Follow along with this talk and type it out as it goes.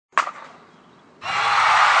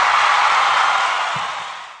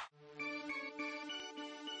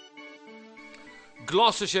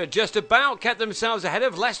Gloucestershire just about kept themselves ahead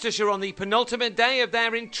of Leicestershire on the penultimate day of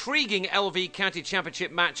their intriguing LV County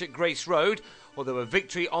Championship match at Grace Road, although a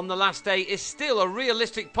victory on the last day is still a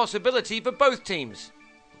realistic possibility for both teams.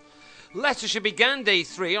 Leicestershire began day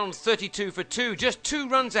 3 on 32 for 2, just 2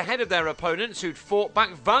 runs ahead of their opponents who'd fought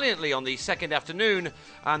back valiantly on the second afternoon,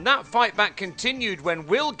 and that fight back continued when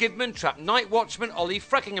Will Gidman trapped night watchman Ollie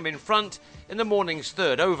Freckingham in front in the morning's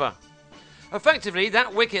third over. Effectively,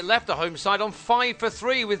 that wicket left the home side on 5 for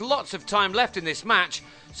 3 with lots of time left in this match,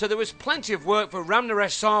 so there was plenty of work for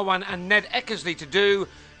Ramnaresh Sarwan and Ned Eckersley to do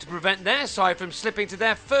to prevent their side from slipping to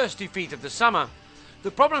their first defeat of the summer.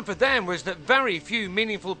 The problem for them was that very few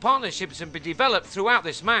meaningful partnerships had been developed throughout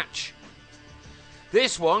this match.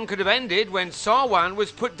 This one could have ended when Sarwan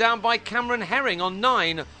was put down by Cameron Herring on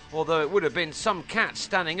 9, although it would have been some cat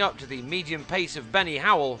standing up to the medium pace of Benny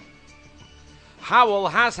Howell. Howell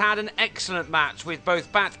has had an excellent match with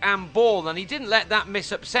both bat and ball, and he didn't let that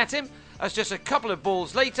miss upset him, as just a couple of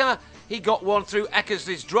balls later he got one through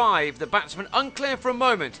Eckersley's drive, the batsman unclear for a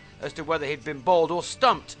moment as to whether he'd been bowled or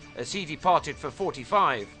stumped as he departed for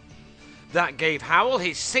 45. That gave Howell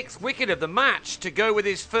his 6th wicket of the match to go with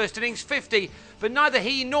his first innings 50, but neither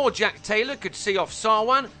he nor Jack Taylor could see off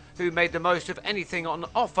Sarwan, who made the most of anything on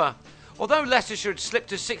offer. Although Leicestershire had slipped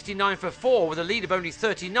to 69 for 4 with a lead of only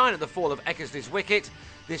 39 at the fall of Eckersley's wicket,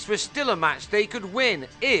 this was still a match they could win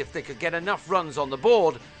if they could get enough runs on the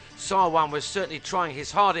board. Sarwan was certainly trying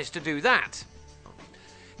his hardest to do that.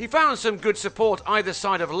 He found some good support either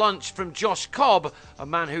side of lunch from Josh Cobb, a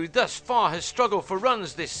man who thus far has struggled for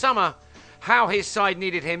runs this summer. How his side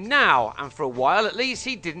needed him now, and for a while at least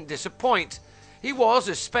he didn't disappoint. He was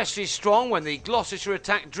especially strong when the Gloucestershire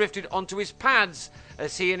attack drifted onto his pads,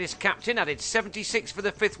 as he and his captain added 76 for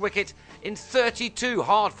the 5th wicket in 32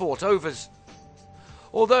 hard-fought overs.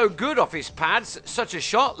 Although good off his pads, such a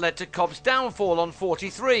shot led to Cobb's downfall on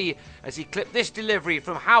 43, as he clipped this delivery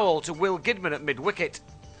from Howell to Will Gidman at mid-wicket.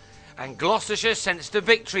 And Gloucestershire sensed a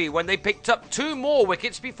victory when they picked up 2 more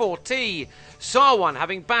wickets before tea. Sarwan,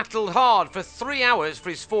 having battled hard for 3 hours for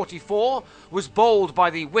his 44, was bowled by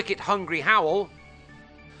the wicket-hungry Howell,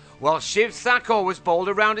 while Shiv Thakur was bowled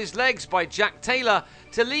around his legs by Jack Taylor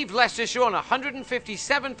to leave Leicestershire on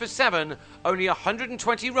 157 for 7, only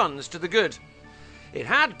 120 runs to the good. It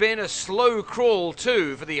had been a slow crawl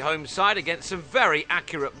too for the home side against some very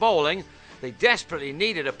accurate bowling. They desperately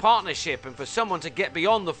needed a partnership and for someone to get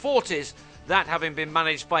beyond the 40s, that having been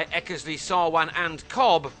managed by Eckersley, Sarwan and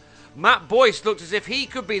Cobb. Matt Boyce looked as if he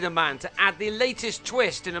could be the man to add the latest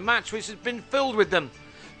twist in a match which has been filled with them.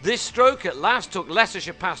 This stroke at last took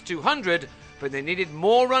Leicestershire past 200, but they needed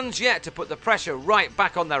more runs yet to put the pressure right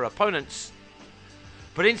back on their opponents.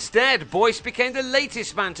 But instead, Boyce became the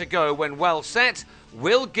latest man to go when well set,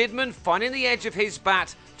 Will Gidman finding the edge of his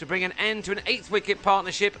bat to bring an end to an 8th wicket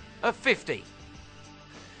partnership of 50.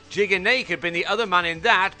 Jigger Naik had been the other man in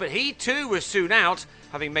that, but he too was soon out.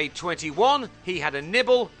 Having made 21, he had a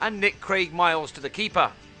nibble and nicked Craig Miles to the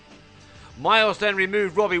keeper. Miles then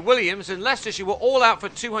removed Robbie Williams and Leicestershire were all out for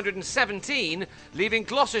 217, leaving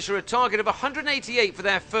Gloucestershire a target of 188 for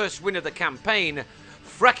their first win of the campaign.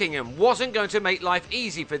 Freckingham wasn't going to make life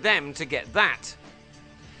easy for them to get that.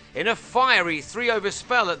 In a fiery 3-over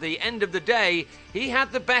spell at the end of the day, he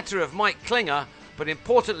had the better of Mike Klinger, but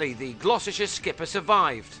importantly the Gloucestershire skipper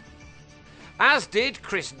survived. As did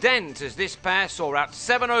Chris Dent, as this pair saw out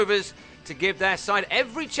 7 overs to give their side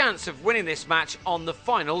every chance of winning this match on the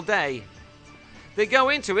final day. They go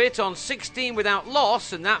into it on 16 without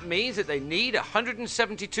loss, and that means that they need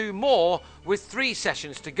 172 more with 3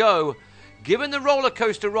 sessions to go. Given the roller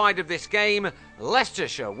coaster ride of this game,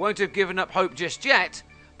 Leicestershire won't have given up hope just yet,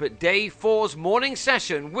 but day 4's morning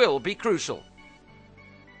session will be crucial.